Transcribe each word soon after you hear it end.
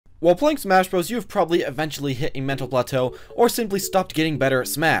While playing Smash Bros, you've probably eventually hit a mental plateau or simply stopped getting better at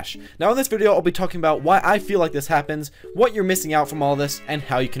Smash. Now in this video, I'll be talking about why I feel like this happens, what you're missing out from all this, and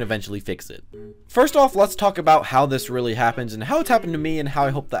how you can eventually fix it. First off, let's talk about how this really happens and how it's happened to me and how I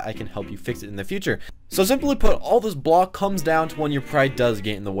hope that I can help you fix it in the future. So simply put, all this block comes down to when your pride does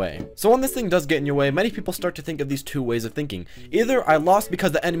get in the way. So when this thing does get in your way, many people start to think of these two ways of thinking. Either I lost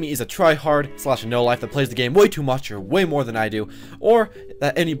because the enemy is a tryhard / a no-life that plays the game way too much or way more than I do, or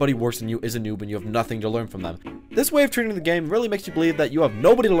that anybody worse than you is a noob and you have nothing to learn from them. This way of treating the game really makes you believe that you have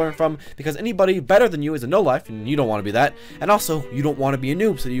nobody to learn from because anybody better than you is a no-life and you don't want to be that, and also you don't want to be a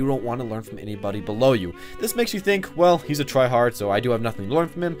noob, so you don't want to learn from anybody below you. This makes you think, well, he's a tryhard, so I do have nothing to learn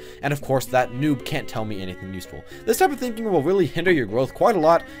from him, and of course that noob can't tell me anything useful. This type of thinking will really hinder your growth quite a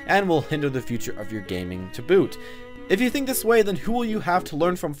lot and will hinder the future of your gaming to boot. If you think this way, then who will you have to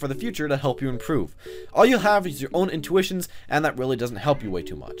learn from for the future to help you improve? All you'll have is your own intuitions, and that really doesn't help you way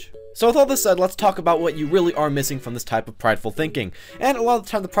too much. So with all this said, let's talk about what you really are missing from this type of prideful thinking. And a lot of the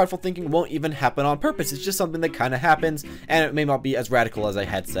time, the prideful thinking won't even happen on purpose. It's just something that kind of happens, and it may not be as radical as I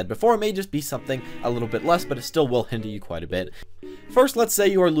had said before. It may just be something a little bit less, but it still will hinder you quite a bit. First, let's say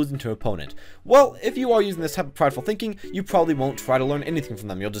you are losing to an opponent. Well, if you are using this type of prideful thinking, you probably won't try to learn anything from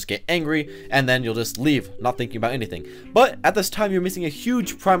them. You'll just get angry, and then you'll just leave, not thinking about anything. But at this time, you're missing a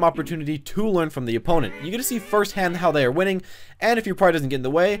huge prime opportunity to learn from the opponent. You get to see firsthand how they are winning, and if your pride doesn't get in the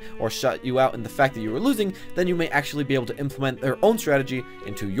way, or shut you out in the fact that you are losing, then you may actually be able to implement their own strategy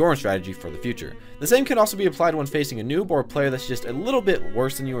into your own strategy for the future. The same can also be applied when facing a noob or a player that's just a little bit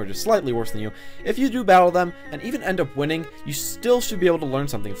worse than you or just slightly worse than you. If you do battle them, and even end up winning, you still should be able to learn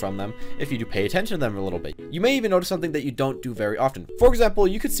something from them if you do pay attention to them a little bit. You may even notice something that you don't do very often. For example,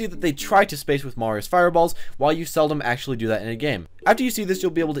 you could see that they try to space with Mario's fireballs while you seldom actually do that in a game. After you see this,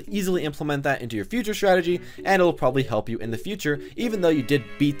 you'll be able to easily implement that into your future strategy, and it'll probably help you in the future, even though you did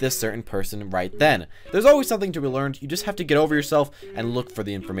beat this certain person right then. There's always something to be learned. You just have to get over yourself and look for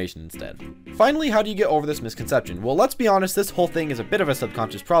the information instead. Finally, how do you get over this misconception? Well, let's be honest, this whole thing is a bit of a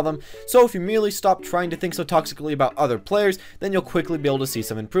subconscious problem, so if you merely stop trying to think so toxically about other players, then you'll quickly be able to see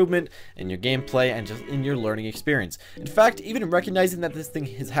some improvement in your gameplay and just in your learning experience. In fact, even recognizing that this thing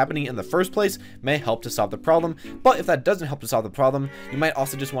is happening in the first place may help to solve the problem, but if that doesn't help to solve the problem, you might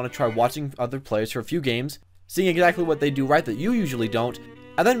also just want to try watching other players for a few games, seeing exactly what they do right that you usually don't,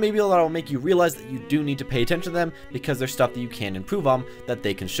 and then maybe that'll make you realize that you do need to pay attention to them because there's stuff that you can improve on that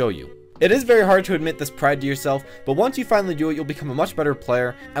they can show you. It is very hard to admit this pride to yourself, but once you finally do it, you'll become a much better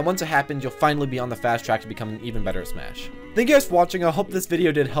player, and once it happens, you'll finally be on the fast track to becoming even better at Smash. Thank you guys for watching. I hope this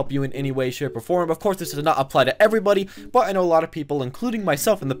video did help you in any way, shape, or form. Of course, this does not apply to everybody, but I know a lot of people, including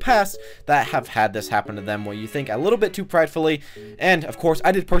myself in the past, that have had this happen to them where you think a little bit too pridefully, and of course,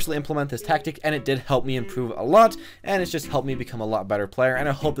 I did personally implement this tactic, and it did help me improve a lot, and it's just helped me become a lot better player, and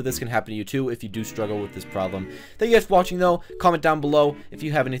I hope that this can happen to you too if you do struggle with this problem. Thank you guys for watching though. Comment down below if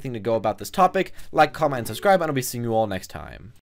you have anything to go about this topic. Like, comment, and subscribe, and I'll be seeing you all next time.